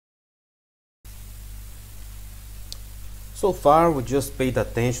So far we just paid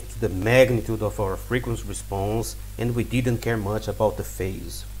attention to the magnitude of our frequency response and we didn't care much about the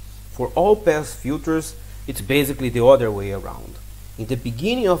phase. For all-pass filters, it's basically the other way around. In the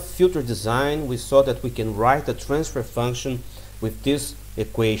beginning of filter design, we saw that we can write a transfer function with this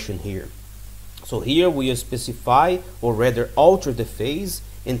equation here. So here we specify, or rather alter the phase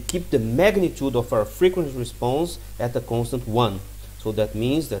and keep the magnitude of our frequency response at the constant 1. So that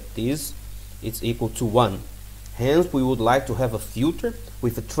means that this is equal to 1. Hence, we would like to have a filter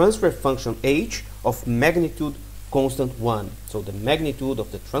with a transfer function h of magnitude constant 1. So the magnitude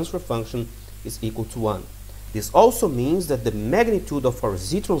of the transfer function is equal to 1. This also means that the magnitude of our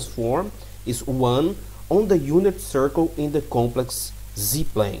z-transform is 1 on the unit circle in the complex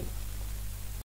z-plane.